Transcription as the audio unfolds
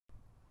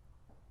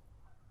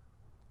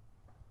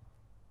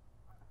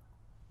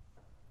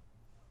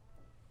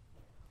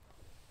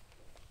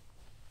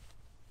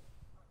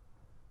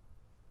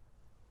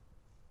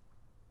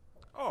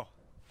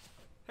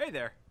Hey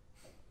there.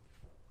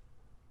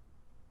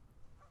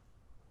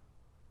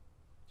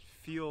 It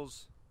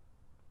feels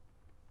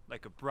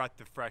like a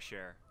breath of fresh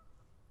air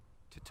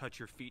to touch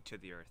your feet to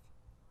the earth.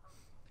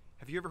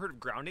 Have you ever heard of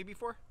grounding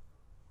before?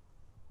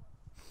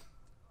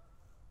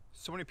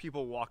 So many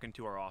people walk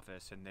into our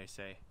office and they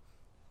say,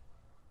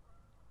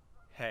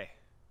 "Hey,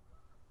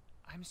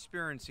 I'm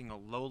experiencing a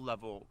low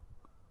level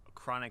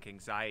chronic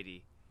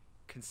anxiety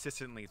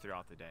consistently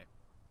throughout the day."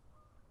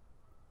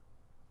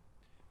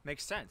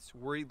 Makes sense.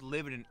 We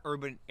live in an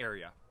urban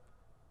area,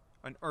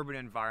 an urban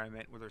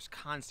environment where there's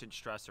constant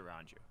stress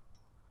around you.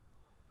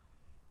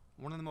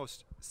 One of the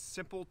most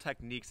simple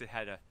techniques that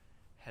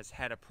has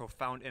had a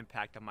profound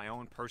impact on my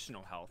own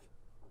personal health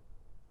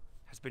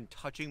has been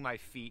touching my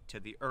feet to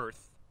the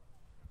earth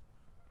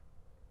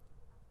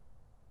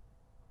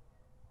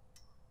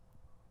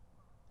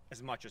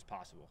as much as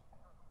possible.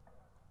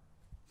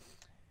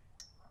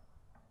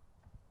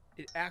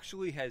 It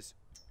actually has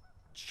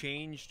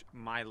changed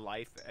my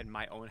life and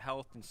my own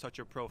health in such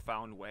a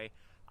profound way.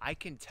 I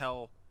can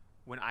tell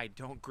when I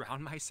don't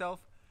ground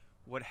myself,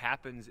 what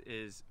happens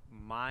is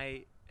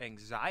my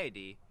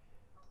anxiety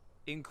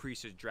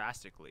increases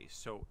drastically.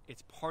 So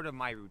it's part of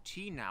my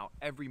routine now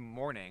every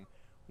morning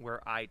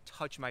where I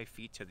touch my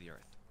feet to the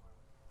earth.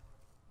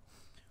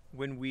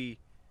 When we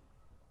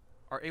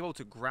are able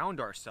to ground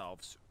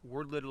ourselves,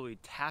 we're literally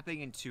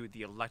tapping into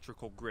the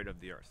electrical grid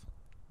of the earth.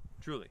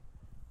 Truly.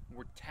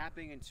 We're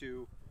tapping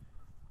into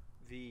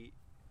the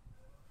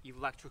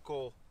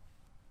electrical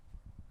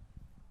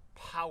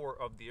power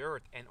of the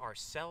earth, and our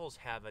cells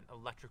have an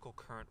electrical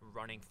current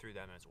running through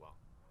them as well.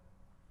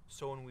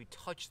 So when we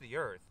touch the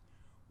earth,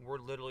 we're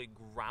literally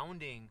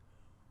grounding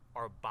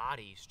our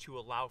bodies to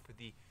allow for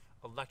the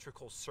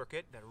electrical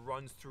circuit that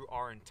runs through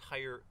our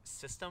entire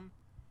system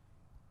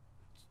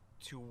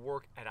to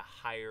work at a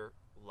higher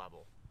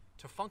level,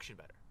 to function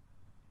better.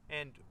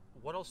 And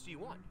what else do you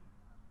want?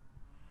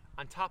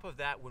 On top of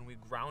that, when we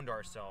ground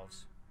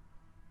ourselves,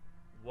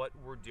 what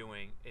we're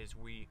doing is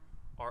we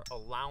are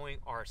allowing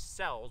our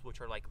cells, which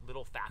are like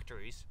little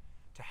factories,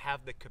 to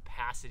have the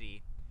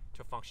capacity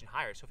to function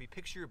higher. So if you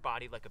picture your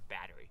body like a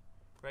battery,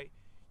 right?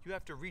 You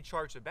have to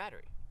recharge the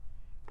battery.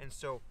 And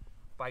so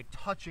by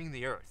touching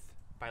the earth,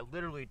 by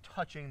literally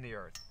touching the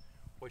earth,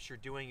 what you're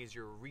doing is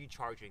you're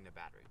recharging the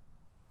battery.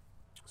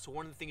 So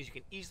one of the things you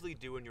can easily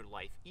do in your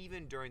life,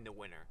 even during the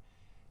winter,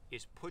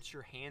 is put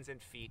your hands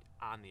and feet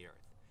on the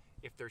earth.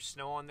 If there's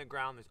snow on the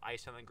ground, there's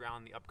ice on the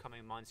ground in the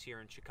upcoming months here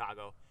in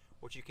Chicago,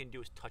 what you can do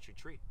is touch a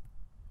tree.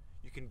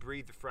 You can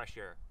breathe the fresh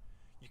air.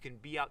 You can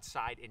be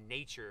outside in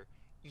nature,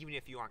 even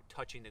if you aren't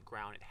touching the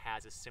ground. It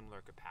has a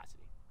similar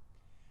capacity.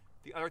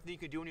 The other thing you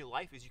can do in your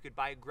life is you could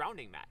buy a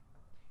grounding mat.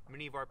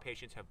 Many of our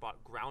patients have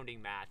bought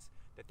grounding mats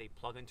that they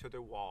plug into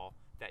their wall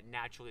that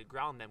naturally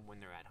ground them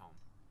when they're at home.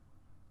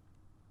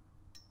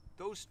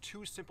 Those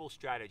two simple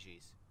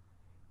strategies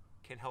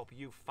can help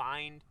you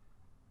find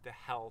the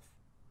health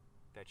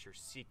that you're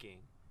seeking,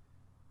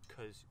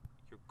 because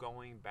you're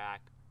going back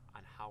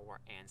on how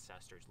our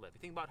ancestors lived.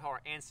 Think about how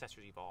our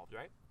ancestors evolved,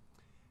 right?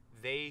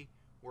 They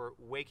were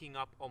waking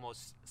up,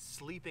 almost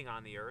sleeping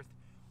on the earth,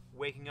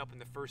 waking up,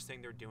 and the first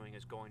thing they're doing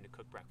is going to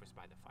cook breakfast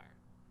by the fire,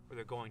 or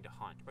they're going to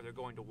hunt, or they're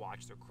going to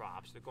watch their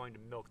crops, they're going to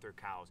milk their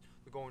cows,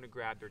 they're going to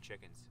grab their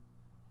chickens,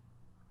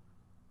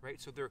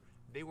 right? So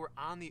they were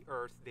on the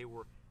earth, they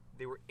were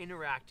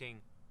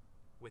interacting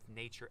with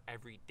nature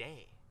every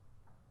day.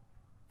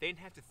 They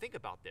didn't have to think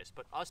about this,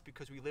 but us,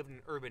 because we live in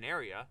an urban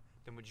area,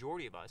 the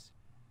majority of us,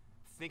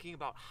 thinking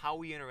about how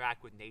we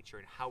interact with nature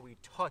and how we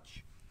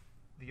touch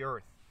the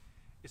earth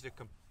is a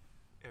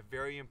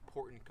very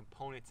important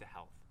component to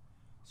health.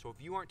 So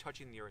if you aren't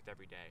touching the earth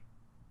every day,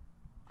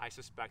 I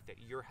suspect that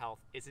your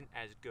health isn't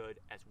as good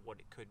as what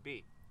it could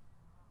be.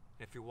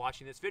 And if you're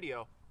watching this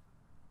video,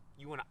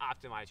 you want to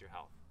optimize your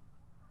health.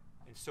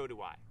 And so do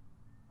I.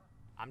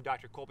 I'm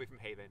Dr. Kolby from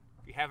Haven.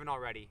 If you haven't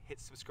already, hit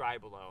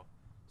subscribe below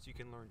so you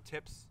can learn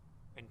tips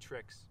and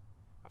tricks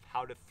of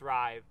how to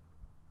thrive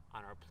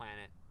on our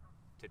planet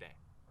today.